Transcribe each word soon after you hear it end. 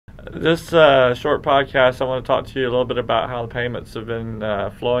This short podcast, I want to talk to you a little bit about how the payments have been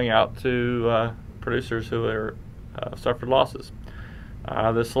flowing out to producers who are suffered losses.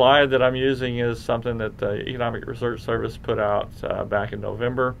 The slide that I'm using is something that the Economic Research Service put out back in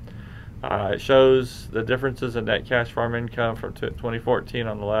November. It shows the differences in net cash farm income from 2014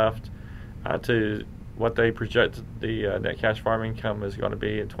 on the left to what they project the net cash farm income is going to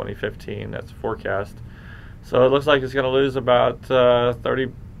be in 2015. That's a forecast. So it looks like it's going to lose about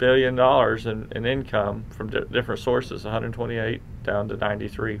 $30 billion in income from different sources, 128 down to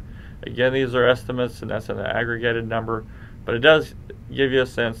 93. Again, these are estimates, and that's an aggregated number, but it does give you a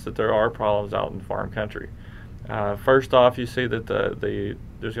sense that there are problems out in farm country. First off, you see that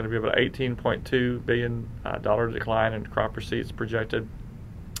there's going to be about $18.2 billion decline in crop receipts projected,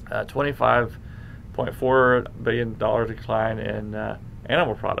 $25.4 billion decline in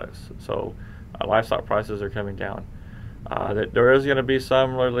animal products. So livestock prices are coming down. There is going to be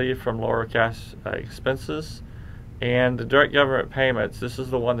some relief from lower cash expenses, and the direct government payments. This is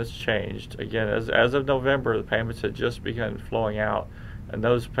the one that's changed. Again, as of November, the payments had just begun flowing out, and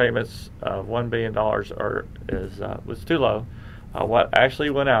those payments of $1 billion was too low. What actually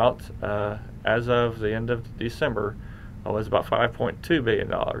went out as of the end of December was about $5.2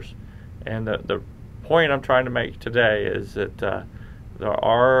 billion. And the point I'm trying to make today is that the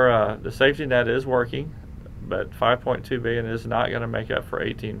safety net is working, but $5.2 billion is not going to make up for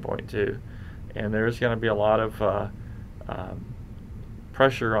 $18.2, and there's going to be a lot of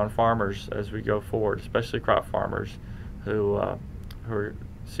pressure on farmers as we go forward, especially crop farmers who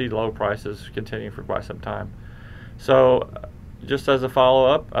see low prices continuing for quite some time. So, just as a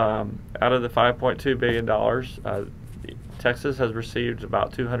follow-up, out of the $5.2 billion, Texas has received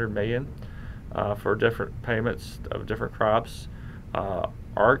about $200 million for different payments of different crops.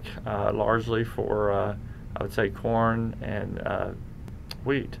 ARC largely for I would say corn and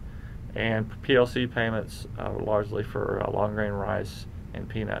wheat, and PLC payments largely for long grain rice and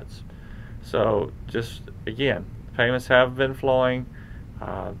peanuts. So just again, payments have been flowing.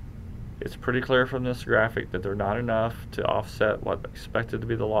 It's pretty clear from this graphic that they're not enough to offset what expected to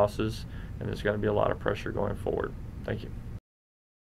be the losses, and there's going to be a lot of pressure going forward. Thank you.